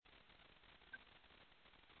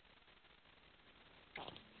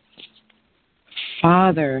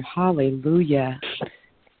Father, hallelujah.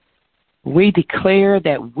 We declare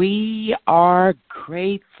that we are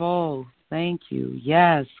grateful. Thank you.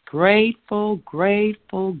 Yes, grateful,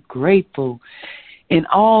 grateful, grateful. In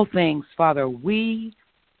all things, Father, we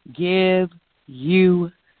give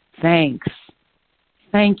you thanks.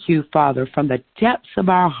 Thank you, Father, from the depths of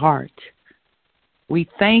our heart. We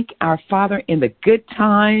thank our Father in the good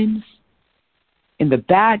times, in the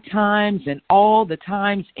bad times, and all the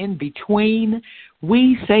times in between.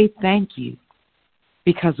 We say thank you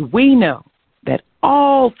because we know that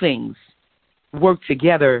all things work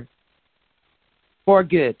together for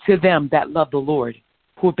good to them that love the Lord,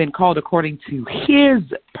 who have been called according to his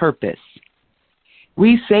purpose.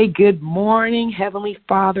 We say good morning, Heavenly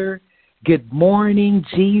Father. Good morning,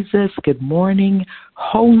 Jesus. Good morning,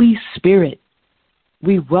 Holy Spirit.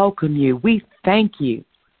 We welcome you. We thank you.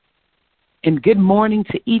 And good morning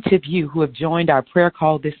to each of you who have joined our prayer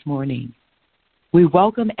call this morning. We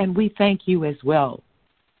welcome and we thank you as well.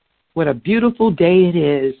 What a beautiful day it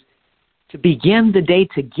is to begin the day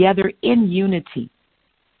together in unity,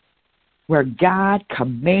 where God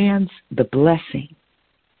commands the blessing.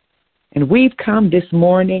 And we've come this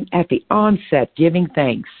morning at the onset giving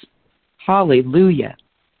thanks. Hallelujah.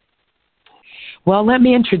 Well, let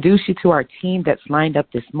me introduce you to our team that's lined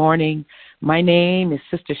up this morning. My name is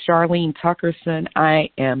Sister Charlene Tuckerson. I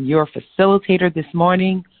am your facilitator this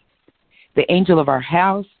morning. The angel of our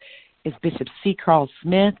house is Bishop C. Carl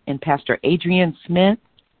Smith and Pastor Adrian Smith.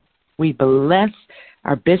 We bless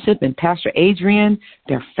our Bishop and Pastor Adrian,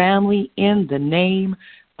 their family, in the name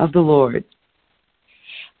of the Lord.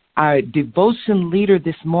 Our devotion leader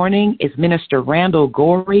this morning is Minister Randall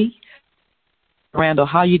Gorey. Randall,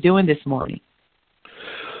 how are you doing this morning?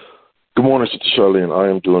 Good morning, Sister Charlene. I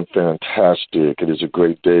am doing fantastic. It is a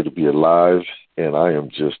great day to be alive, and I am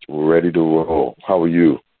just ready to roll. How are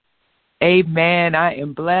you? Amen. I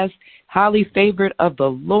am blessed, highly favored of the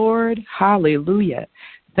Lord. Hallelujah.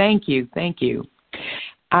 Thank you. Thank you.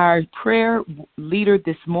 Our prayer leader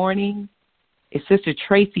this morning is Sister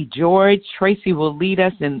Tracy George. Tracy will lead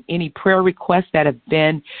us in any prayer requests that have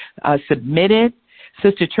been submitted.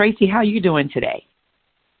 Sister Tracy, how are you doing today?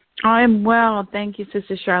 I'm well. Thank you,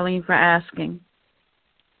 Sister Charlene, for asking.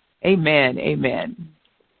 Amen. Amen.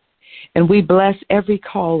 And we bless every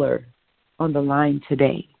caller on the line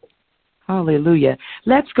today. Hallelujah.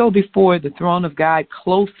 Let's go before the throne of God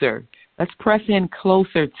closer. Let's press in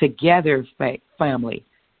closer together, family.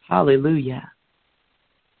 Hallelujah.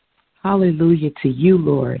 Hallelujah to you,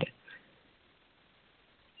 Lord.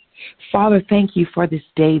 Father, thank you for this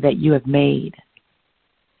day that you have made.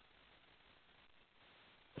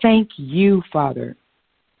 Thank you, Father.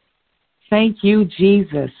 Thank you,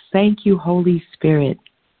 Jesus. Thank you, Holy Spirit.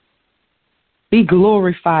 Be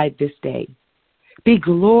glorified this day. Be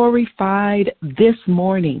glorified this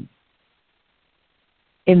morning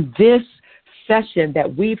in this session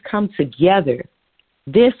that we've come together.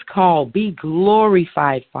 This call, be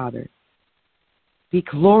glorified, Father. Be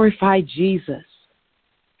glorified, Jesus.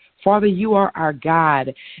 Father, you are our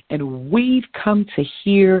God, and we've come to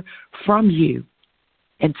hear from you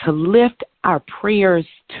and to lift our prayers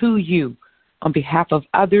to you on behalf of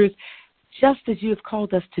others, just as you have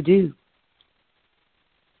called us to do.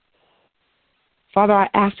 Father, I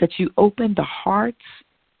ask that you open the hearts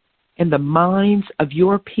and the minds of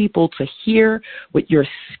your people to hear what your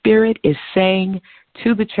Spirit is saying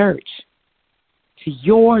to the church, to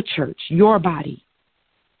your church, your body.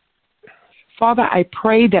 Father, I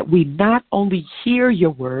pray that we not only hear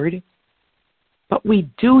your word, but we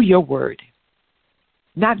do your word,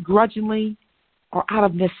 not grudgingly or out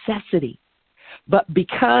of necessity, but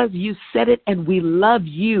because you said it and we love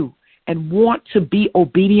you and want to be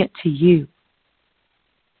obedient to you.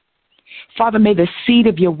 Father, may the seed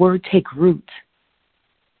of your word take root.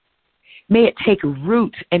 May it take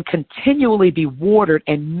root and continually be watered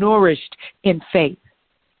and nourished in faith.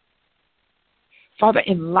 Father,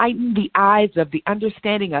 enlighten the eyes of the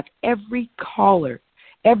understanding of every caller,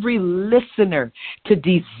 every listener, to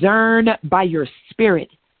discern by your Spirit,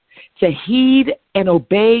 to heed and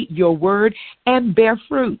obey your word and bear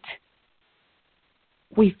fruit.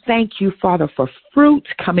 We thank you, Father, for fruit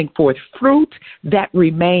coming forth, fruit that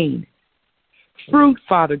remain. Fruit,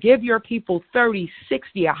 Father, give your people 30,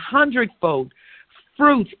 60, 100-fold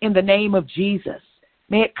fruit in the name of Jesus.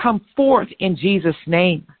 May it come forth in Jesus'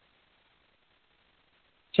 name.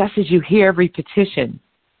 Just as you hear every petition,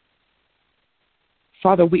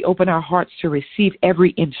 Father, we open our hearts to receive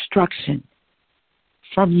every instruction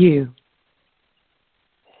from you.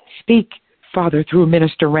 Speak, Father, through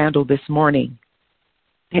Minister Randall this morning,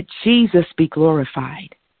 that Jesus be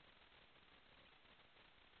glorified.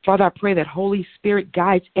 Father, I pray that Holy Spirit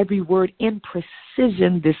guides every word in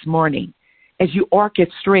precision this morning as you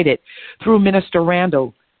orchestrate it through Minister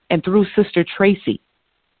Randall and through Sister Tracy.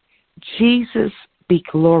 Jesus, be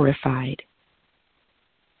glorified.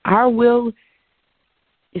 Our will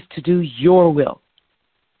is to do your will.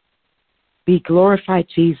 Be glorified,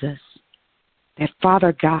 Jesus, that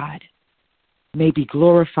Father God may be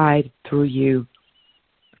glorified through you.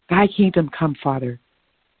 Thy kingdom come, Father.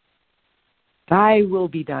 Thy will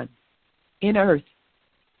be done in earth,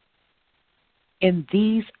 in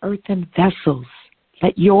these earthen vessels.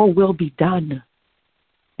 Let your will be done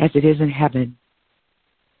as it is in heaven.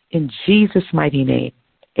 In Jesus' mighty name,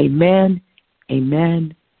 amen,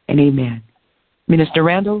 amen, and amen. Minister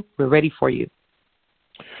Randall, we're ready for you.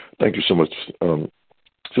 Thank you so much,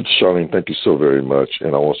 Sister Charlene. Thank you so very much.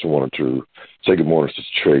 And I also wanted to say good morning to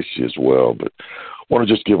Sister Tracy as well. But I want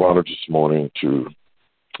to just give honor this morning to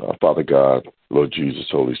Father God, Lord Jesus,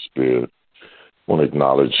 Holy Spirit. I want to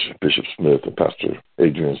acknowledge Bishop Smith and Pastor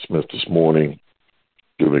Adrian Smith this morning.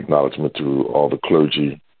 Give acknowledgement to all the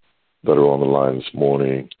clergy that are on the line this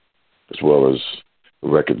morning, as well as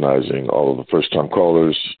recognizing all of the first-time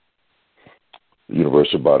callers, the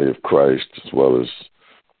Universal Body of Christ, as well as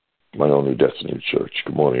my own New Destiny Church.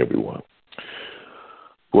 Good morning, everyone.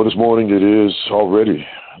 Well, this morning it is already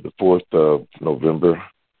the 4th of November,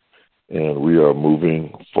 and we are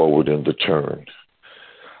moving forward in the turn.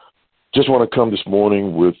 Just want to come this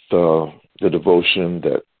morning with the devotion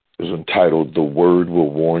that is entitled, "The Word Will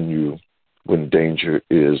Warn You When Danger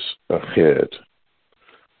is Ahead.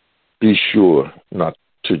 Be sure not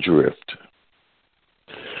to drift."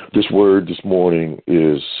 This word this morning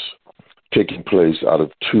is taking place out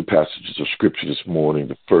of two passages of Scripture this morning,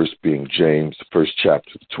 the first being James, the first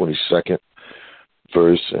chapter, the 22nd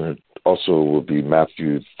verse, and it also will be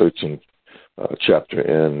Matthew 13th chapter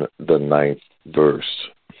and the 9th verse.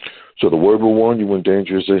 So the word will warn you when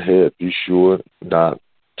danger is ahead. Be sure not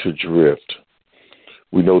to drift.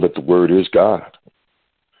 We know that the word is God,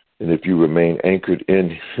 and if you remain anchored in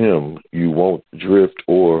him, you won't drift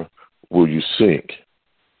or will you sink,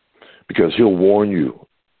 because he'll warn you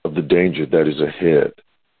of the danger that is ahead.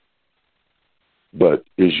 But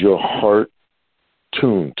is your heart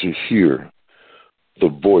tuned to hear the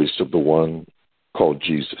voice of the one called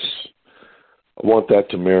Jesus? I want that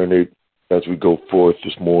to marinate as we go forth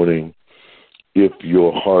this morning. If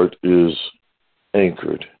your heart is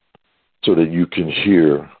anchored so that you can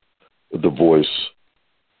hear the voice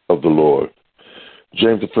of the Lord.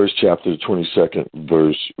 James, the first chapter, the 22nd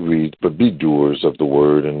verse reads, "But be doers of the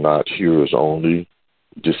word and not hearers only,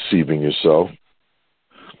 deceiving yourself."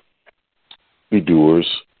 Be doers,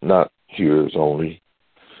 not hearers only,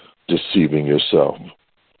 deceiving yourself.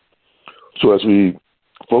 So as we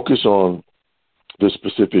focus on this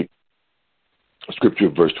specific scripture,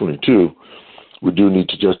 verse 22, we do need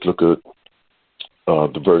to just look at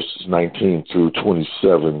the verses 19 through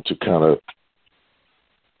 27 to kind of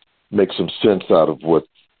make some sense out of what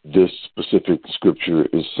this specific scripture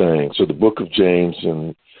is saying. So the book of James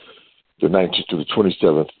in the 19th to the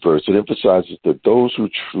 27th verse, it emphasizes that those who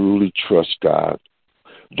truly trust God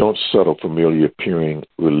don't settle for merely appearing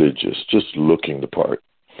religious, just looking the part.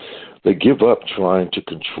 They give up trying to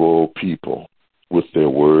control people with their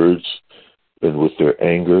words and with their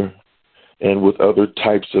anger and with other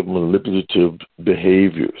types of manipulative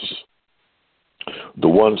behaviors. The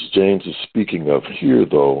ones James is speaking of here,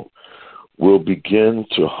 though, will begin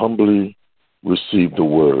to humbly receive the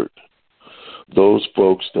word. Those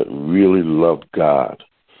folks that really love God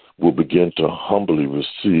will begin to humbly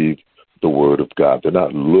receive the word of God. They're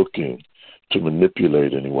not looking to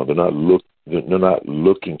manipulate anyone. They're not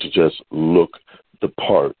looking to just look the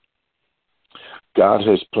part. God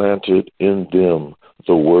has planted in them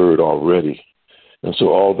the word already. And so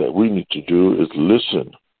all that we need to do is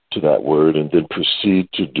listen to that word and then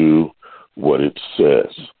proceed to do what it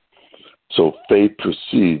says. So faith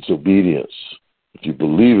precedes obedience. If you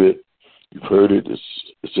believe it, you've heard it,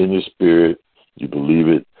 it's in your spirit, you believe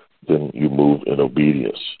it, then you move in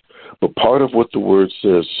obedience. But part of what the word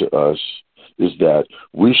says to us is that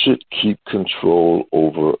we should keep control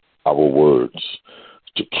over our words,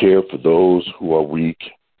 to care for those who are weak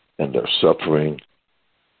and are suffering,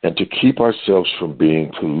 and to keep ourselves from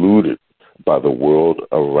being polluted by the world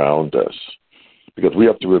around us. Because we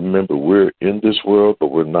have to remember we're in this world,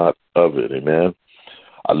 but we're not of it. Amen.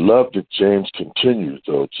 I love that James continues,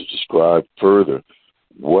 though, to describe further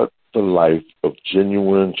what the life of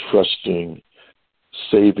genuine, trusting,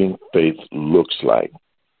 saving faith looks like.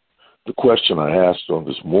 The question I asked on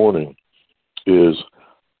this morning is,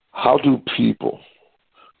 how do people,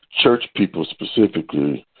 church people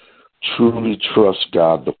specifically, truly trust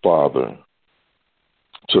God the Father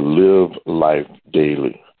to live life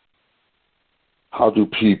daily? How do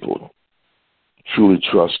people truly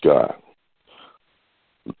trust God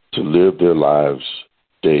to live their lives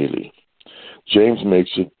daily? James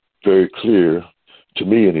makes it very clear, to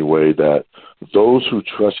me anyway, that those who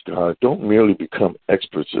trust God don't merely become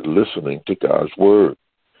experts at listening to God's word.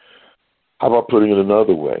 How about putting it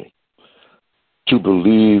another way? To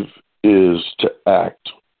believe is to act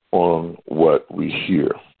on what we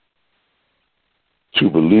hear. To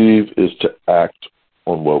believe is to act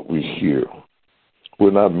on what we hear.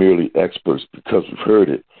 We're not merely experts because we've heard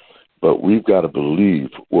it, but we've got to believe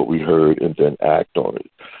what we heard and then act on it.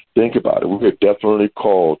 Think about it. We are definitely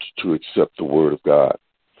called to accept the word of God.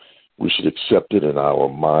 We should accept it in our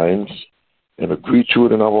minds and agree to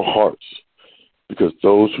it in our hearts, because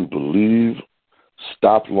those who believe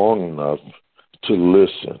stop long enough to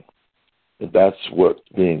listen. And that's what's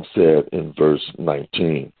being said in verse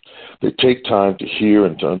 19. They take time to hear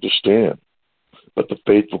and to understand, but the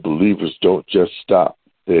faithful believers don't just stop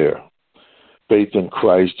there. Faith in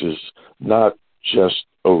Christ is not just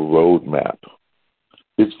a roadmap.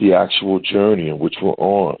 It's the actual journey in which we're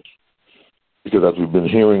on. Because as we've been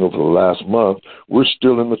hearing over the last month, we're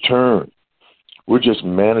still in the turn. We're just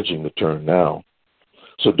managing the turn now.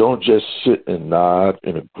 So don't just sit and nod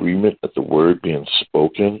in agreement at the word being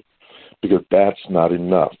spoken, because that's not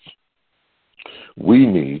enough. We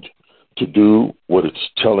need to do what it's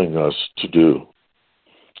telling us to do.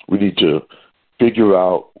 We need to figure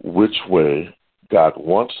out which way God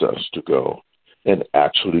wants us to go and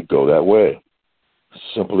actually go that way.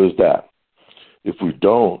 Simple as that. If we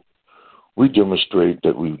don't, we demonstrate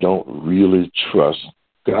that we don't really trust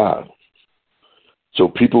God. So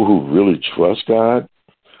people who really trust God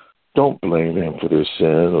don't blame him for their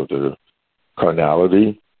sin or their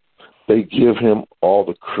carnality. They give him all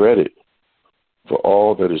the credit for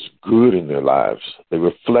all that is good in their lives. They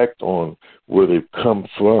reflect on where they've come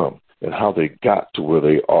from and how they got to where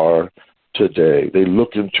they are today. They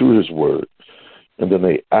look into his word, and then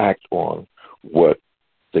they act on what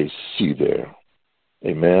they see there.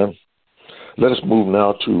 Amen. Let us move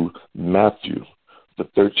now to Matthew, the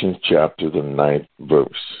 13th chapter, the 9th verse.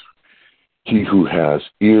 He who has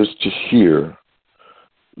ears to hear,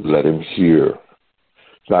 let him hear.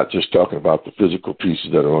 Not just talking about the physical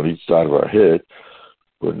pieces that are on each side of our head.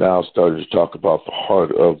 We're now starting to talk about the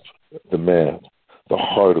heart of the man, the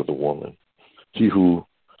heart of the woman. He who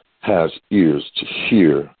has ears to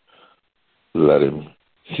hear, let him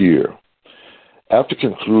hear. After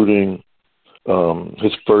concluding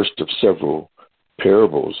his first of several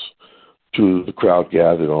parables to the crowd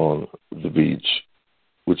gathered on the beach,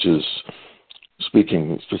 which is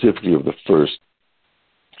speaking specifically of the first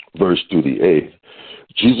verse through the 8th,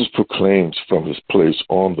 Jesus proclaims from his place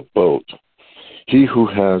on the boat, he who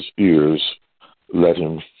has ears, let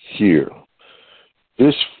him hear.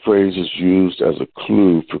 This phrase is used as a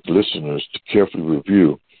clue for listeners to carefully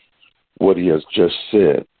review what he has just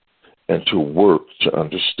said and to work to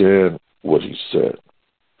understand what he said.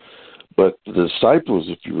 But the disciples,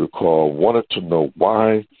 if you recall, wanted to know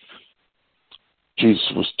why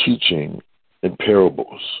Jesus was teaching in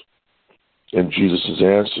parables. And Jesus'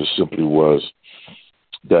 answer simply was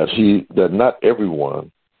that not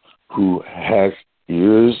everyone who has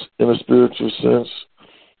ears in a spiritual sense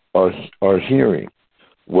are hearing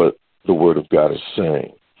what the Word of God is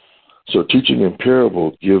saying. So teaching in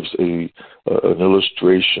parable gives an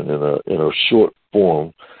illustration in a short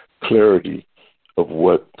form, clarity of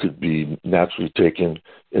what could be naturally taken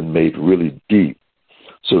and made really deep.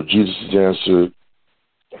 So Jesus' answer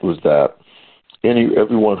was that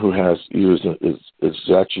everyone who has ears is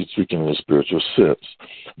actually speaking in a spiritual sense.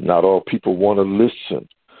 Not all people want to listen,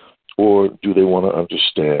 or do they want to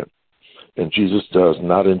understand? And Jesus does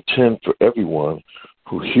not intend for everyone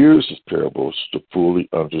who hears his parables to fully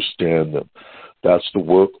understand them. That's the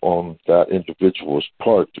work on that individual's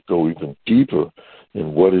part to go even deeper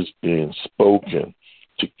in what is being spoken,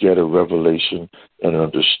 to get a revelation and an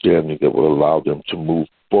understanding that will allow them to move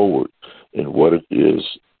forward in what it is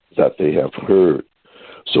that they have heard.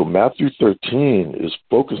 So Matthew 13 is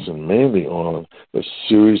focusing mainly on a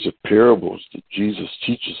series of parables that Jesus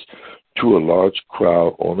teaches to a large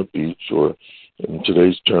crowd on a beach, or in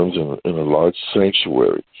today's terms, in a large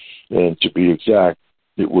sanctuary. And to be exact,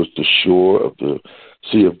 it was the shore of the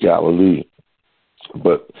Sea of Galilee.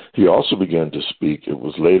 But he also began to speak. It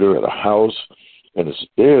was later at a house, and it's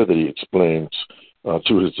there that he explains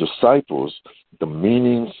to his disciples the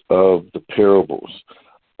meanings of the parables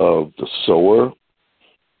of the sower,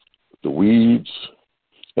 the weeds,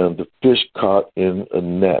 and the fish caught in a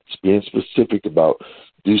net, being specific about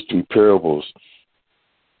these three parables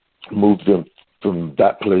move them from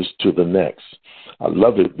that place to the next. I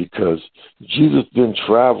love it because Jesus then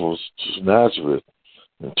travels to Nazareth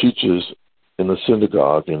and teaches in the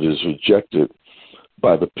synagogue and is rejected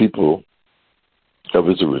by the people of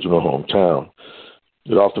his original hometown.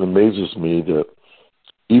 It often amazes me that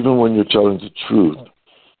even when you're telling the truth,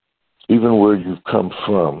 even where you've come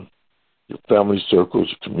from, your family circles,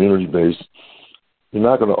 your community base, you're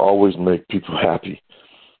not going to always make people happy.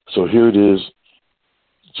 So here it is,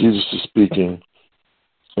 Jesus is speaking,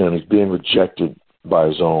 and he's being rejected by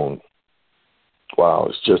his own. Wow,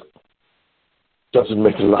 it just doesn't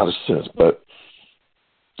make a lot of sense, but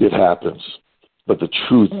it happens. But the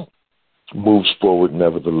truth moves forward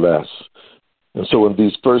nevertheless. And so in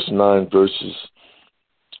these first 9 verses,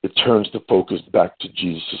 it turns the focus back to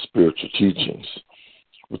Jesus' spiritual teachings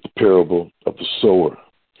with the parable of the sower.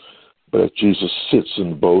 But as Jesus sits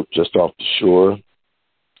in the boat just off the shore,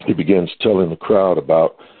 he begins telling the crowd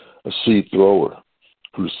about a seed thrower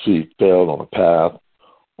whose seed fell on a path,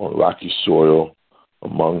 on rocky soil,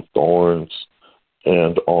 among thorns,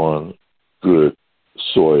 and on good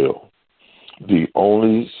soil. The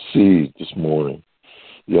only seed this morning,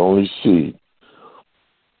 the only seed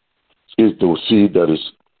is the seed that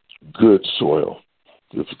is good soil.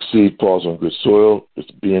 If the seed falls on good soil,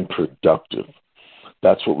 it's being productive.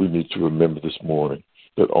 That's what we need to remember this morning,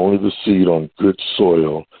 that only the seed on good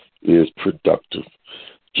soil is productive.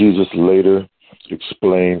 Jesus later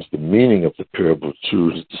explains the meaning of the parable to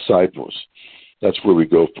his disciples. That's where we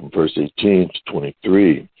go from verse 18 to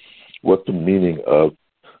 23, what the meaning of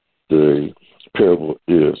the parable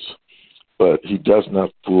is. But he does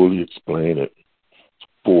not fully explain it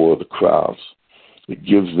for the crowds. It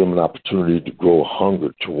gives them an opportunity to grow a hunger,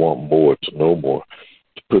 to want more, to know more,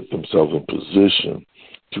 to put themselves in position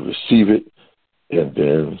to receive it and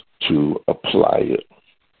then to apply it.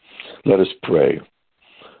 Let us pray.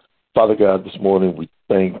 Father God, this morning we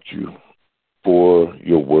thank you for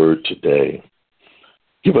your word today.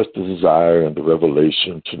 Give us the desire and the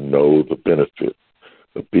revelation to know the benefit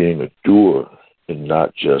of being a doer and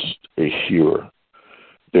not just a hearer.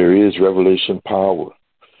 There is revelation power,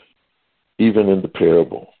 even in the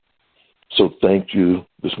parable. So thank you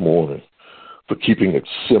this morning for keeping it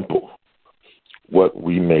simple, what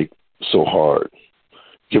we make so hard.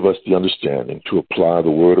 Give us the understanding to apply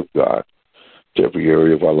the word of God to every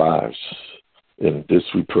area of our lives. In this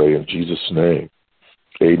we pray in Jesus' name.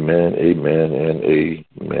 Amen, amen, and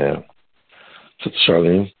amen. Sister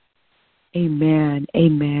Charlene? Amen,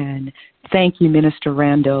 amen. Thank you, Minister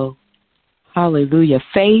Randall. Hallelujah.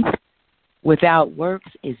 Faith without works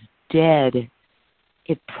is dead.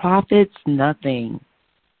 It profits nothing.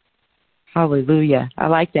 Hallelujah. I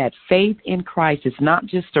like that. Faith in Christ is not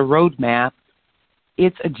just a roadmap.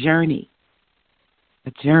 It's a journey.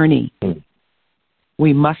 A journey.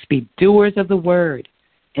 We must be doers of the word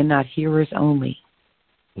and not hearers only.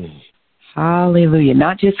 Hallelujah.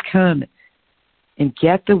 Not just come and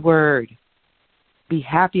get the word, be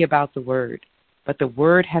happy about the word, but the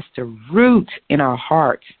word has to root in our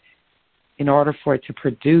hearts in order for it to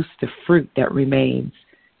produce the fruit that remains.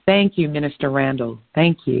 Thank you, Minister Randall.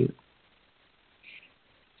 Thank you.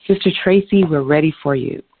 Sister Tracy, we're ready for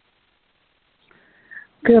you.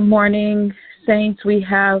 Good morning, saints. We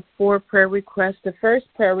have 4 prayer requests. The first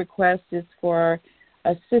prayer request is for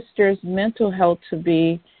a sister's mental health to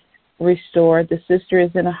be restored. The sister is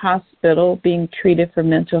in a hospital being treated for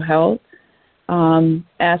mental health,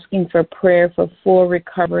 asking for prayer for full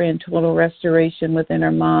recovery and total restoration within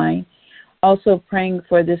her mind. Also praying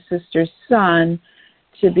for this sister's son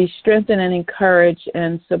to be strengthened and encouraged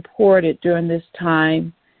and supported during this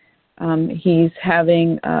time. He's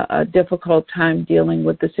having a difficult time dealing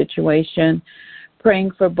with the situation.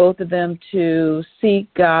 Praying for both of them to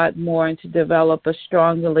seek God more and to develop a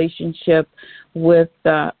strong relationship with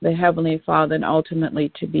the Heavenly Father and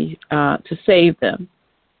ultimately to save them.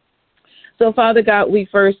 So, Father God, we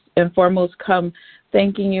first and foremost come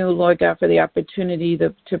thanking you, Lord God, for the opportunity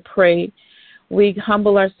to pray. We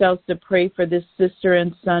humble ourselves to pray for this sister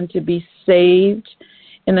and son to be saved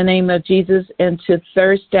in the name of Jesus and to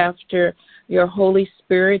thirst after your Holy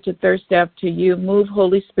Spirit, to thirst after you. Move,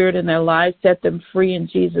 Holy Spirit, in their lives. Set them free in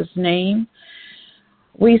Jesus' name.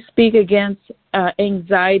 We speak against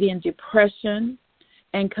anxiety and depression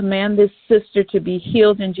and command this sister to be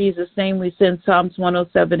healed in Jesus' name. We send Psalms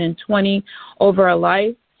 107:20 over her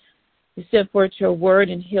life. You sent forth your word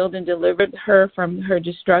and healed and delivered her from her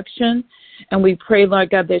destruction. And we pray, Lord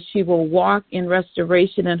God, that she will walk in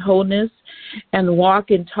restoration and wholeness and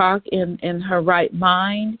walk and talk in her right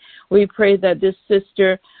mind. We pray that this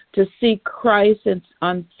sister to seek Christ and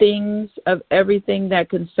on things of everything that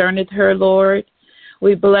concerneth her, Lord.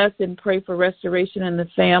 We bless and pray for restoration in the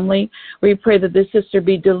family. We pray that this sister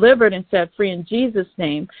be delivered and set free in Jesus'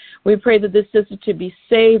 name. We pray that this sister to be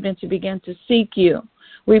saved and to begin to seek you.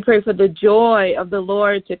 We pray for the joy of the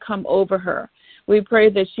Lord to come over her. We pray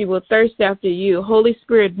that she will thirst after you. Holy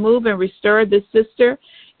Spirit, move and restore this sister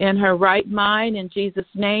in her right mind. In Jesus'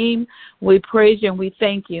 name, we praise you and we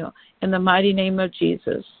thank you in the mighty name of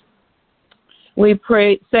Jesus. We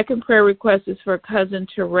pray, second prayer request is for Cousin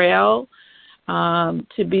Terrell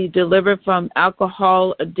to be delivered from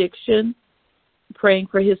alcohol addiction, praying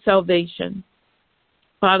for his salvation.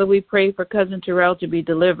 Father, we pray for Cousin Terrell to be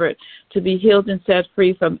delivered, to be healed and set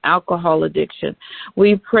free from alcohol addiction.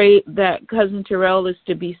 We pray that Cousin Terrell is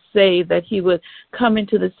to be saved, that he would come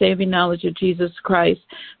into the saving knowledge of Jesus Christ.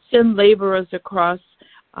 Send laborers across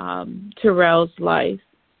Terrell's life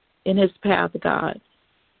in his path, God.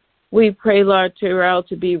 We pray, Lord, Terrell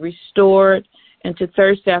to be restored and to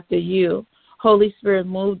thirst after you. Holy Spirit,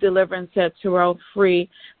 move, deliver, and set Terrell free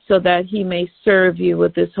so that he may serve you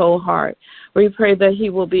with his whole heart. We pray that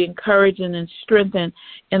he will be encouraged and strengthened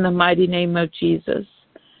in the mighty name of Jesus.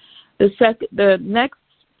 The next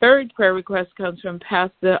third prayer request comes from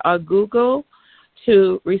Pastor Agugo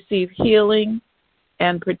to receive healing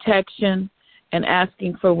and protection and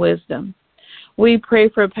asking for wisdom. We pray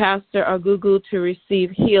for Pastor Agugo to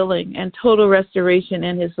receive healing and total restoration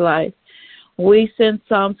in his life. We send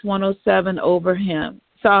Psalms 107 over him,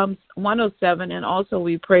 Psalms 107, and also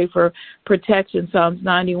we pray for protection, Psalms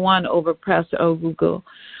 91 over Pastor Agugo.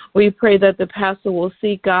 We pray that the pastor will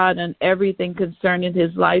seek God on everything concerning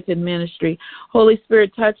his life and ministry. Holy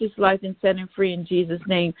Spirit, touch his life and set him free in Jesus'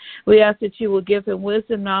 name. We ask that you will give him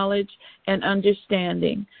wisdom, knowledge, and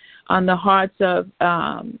understanding on the hearts of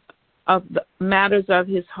the matters of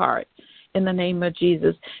his heart. In the name of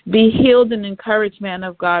Jesus. Be healed and encouraged, man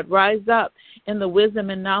of God. Rise up in the wisdom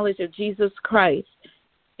and knowledge of Jesus Christ.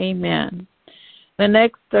 Amen.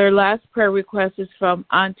 Their last prayer request is from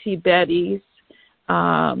Auntie Betty's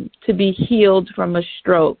to be healed from a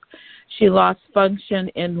stroke. She lost function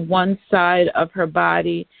in one side of her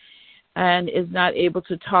body and is not able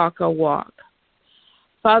to talk or walk.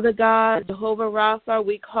 Father God, Jehovah Rapha,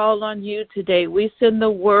 we call on you today. We send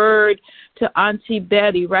the word to Auntie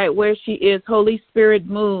Betty right where she is. Holy Spirit,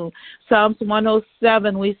 move. Psalms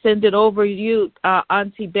 107, we send it over you,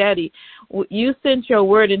 Auntie Betty. You sent your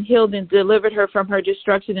word and healed and delivered her from her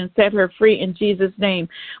destruction and set her free in Jesus' name.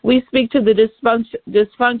 We speak to the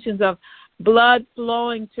dysfunctions of blood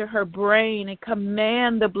flowing to her brain and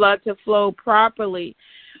command the blood to flow properly.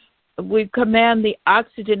 We command the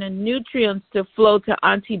oxygen and nutrients to flow to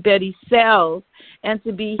Auntie Betty's cells and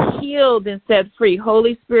to be healed and set free.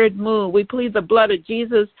 Holy Spirit, move. We plead the blood of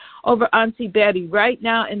Jesus over Auntie Betty right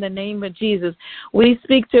now in the name of Jesus. We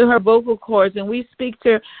speak to her vocal cords and we speak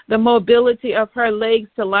to the mobility of her legs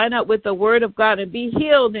to line up with the word of God and be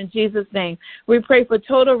healed in Jesus' name. We pray for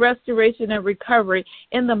total restoration and recovery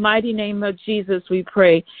in the mighty name of Jesus. We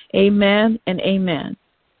pray. Amen and amen.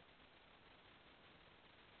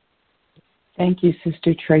 Thank you,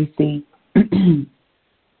 Sister Tracy. And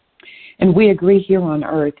we agree here on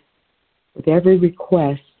earth with every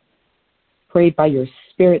request prayed by your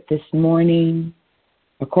Spirit this morning,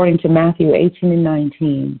 according to Matthew 18 and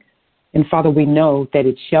 19. And Father, we know that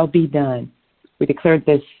it shall be done. We declare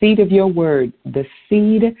the seed of your word,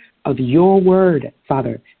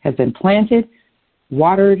 Father, has been planted,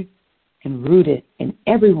 watered, and rooted in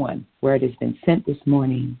everyone where it has been sent this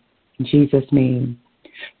morning. In Jesus' name.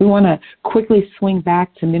 We want to quickly swing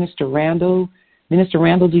back to Minister Randall. Minister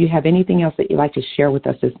Randall, do you have anything else that you'd like to share with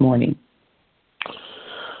us this morning?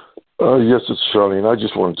 Yes, it's Charlene. I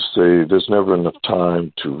just wanted to say there's never enough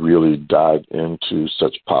time to really dive into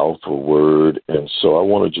such powerful word. And so I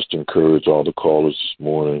want to just encourage all the callers this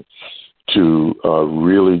morning to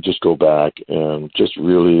really just go back and just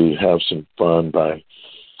really have some fun by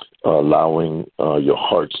allowing your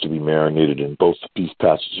hearts to be marinated in both these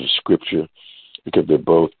passages of Scripture, because they're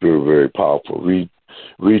both very, very powerful.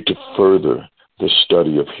 Read to further the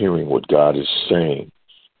study of hearing what God is saying,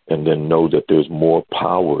 and then know that there's more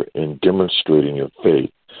power in demonstrating your faith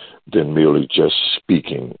than merely just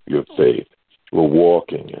speaking your faith. We're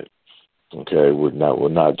walking it. Okay, we're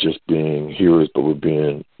not just being hearers, but we're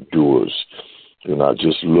being doers. We're not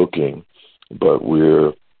just looking, but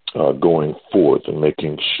we're going forth and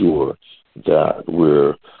making sure that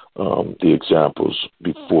we're the examples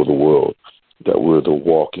before the world, that we're the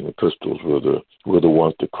walking epistles, we're the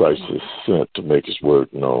ones that Christ has sent to make his word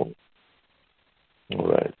known. All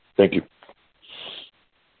right. Thank you.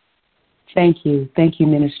 Thank you. Thank you,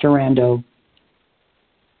 Minister Randall.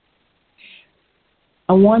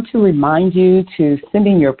 I want to remind you to send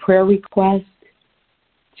in your prayer request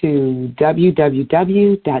to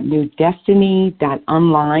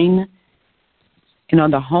www.newdestiny.online. And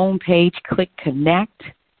on the home page, click Connect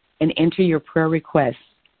and enter your prayer requests.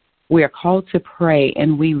 We are called to pray,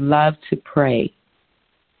 and we love to pray.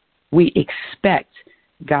 We expect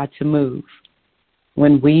God to move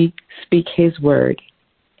when we speak His word.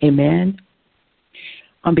 Amen.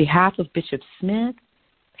 On behalf of Bishop Smith,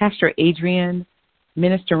 Pastor Adrian,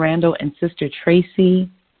 Minister Randall, and Sister Tracy,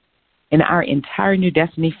 and our entire New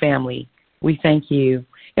Destiny family, we thank you.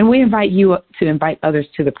 And we invite you to invite others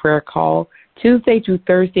to the prayer call Tuesday through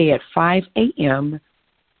Thursday at 5 a.m.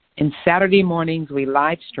 and Saturday mornings we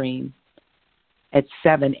live stream at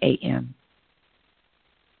 7 a.m.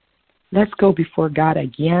 Let's go before God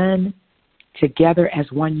again, together as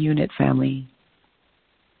one unit, family.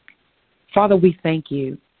 Father, we thank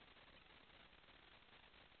you.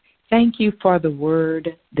 Thank you for the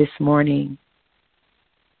word this morning.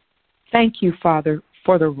 Thank you, Father,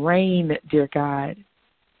 for the rain, dear God.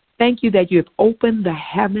 Thank you that you have opened the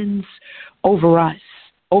heavens over us,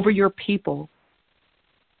 over your people,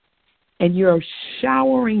 and you're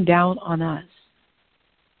showering down on us.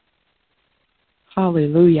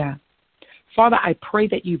 Hallelujah. Father, I pray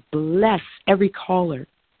that you bless every caller.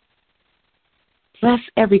 Bless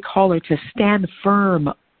every caller to stand firm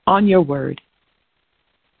on your word,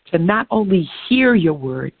 to not only hear your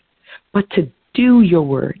word, but to do your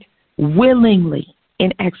word willingly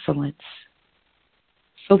in excellence,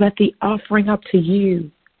 so that the offering up to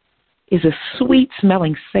you is a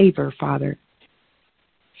sweet-smelling savor, Father.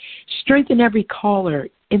 Strengthen every caller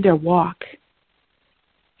in their walk.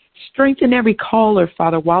 Strengthen every caller,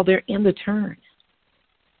 Father, while they're in the turn.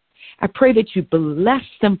 I pray that you bless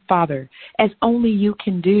them, Father, as only you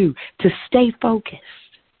can do, to stay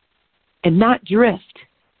focused and not drift.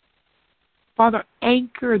 Father,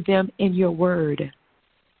 anchor them in your word.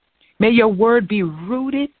 May your word be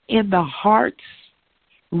rooted in the hearts,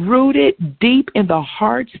 rooted deep in the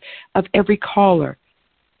hearts of every caller.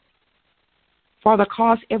 Father,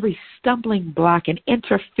 cause every stumbling block and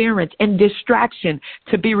interference and distraction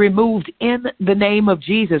to be removed in the name of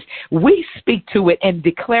Jesus. We speak to it and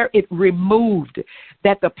declare it removed,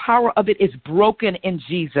 that the power of it is broken in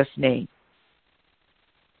Jesus' name.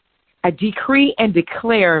 I decree and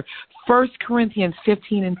declare 1 Corinthians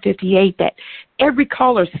 15 and 58 that every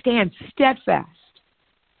caller stands steadfast,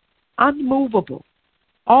 unmovable,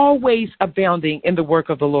 always abounding in the work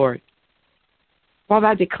of the Lord. Father,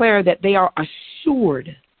 I declare that they are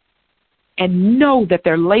assured and know that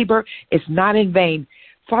their labor is not in vain.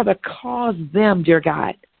 Father, cause them, dear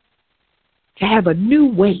God, to have a new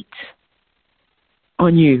weight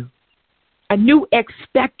on you, a new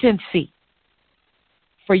expectancy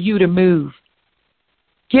for you to move.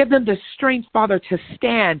 Give them the strength, Father, to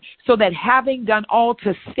stand, so that having done all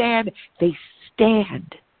to stand, they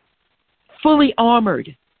stand fully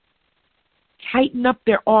armored. Tighten up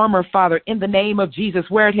their armor, Father, in the name of Jesus,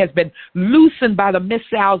 where it has been loosened by the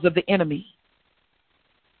missiles of the enemy.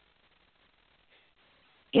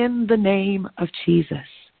 In the name of Jesus,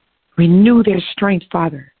 renew their strength,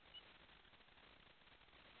 Father.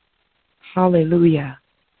 Hallelujah.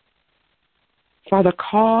 Father,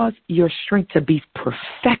 cause your strength to be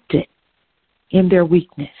perfected in their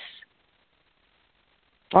weakness.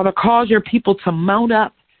 Father, cause your people to mount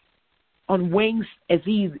up on wings as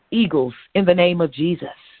eagles in the name of Jesus,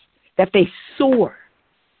 that they soar,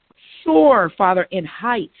 Father, in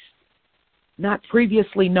heights not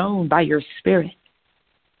previously known by your Spirit.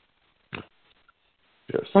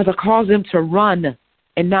 Yes. Father, cause them to run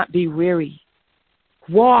and not be weary,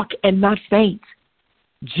 walk and not faint,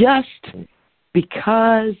 just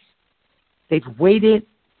because they've waited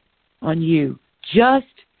on you, just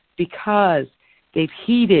because they've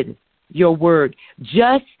heeded your word,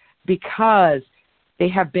 just because they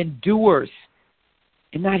have been doers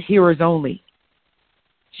and not hearers only,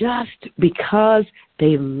 just because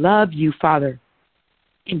they love you, Father,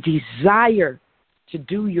 and desire to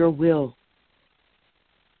do your will.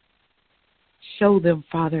 Show them,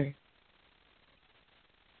 Father.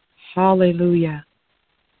 Hallelujah.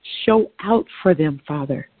 Show out for them,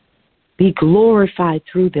 Father. Be glorified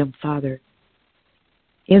through them, Father.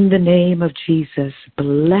 In the name of Jesus,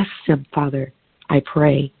 bless them, Father, I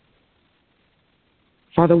pray.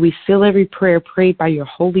 Father, we seal every prayer prayed by your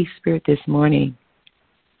Holy Spirit this morning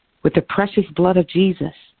with the precious blood of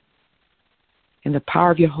Jesus and the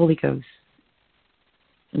power of your Holy Ghost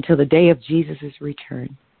until the day of Jesus'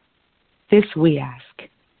 return. This we ask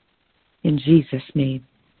in Jesus' name.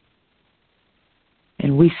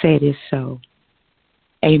 And we say it is so.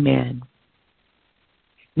 Amen.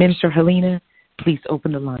 Minister Helena, Please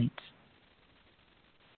open the lines.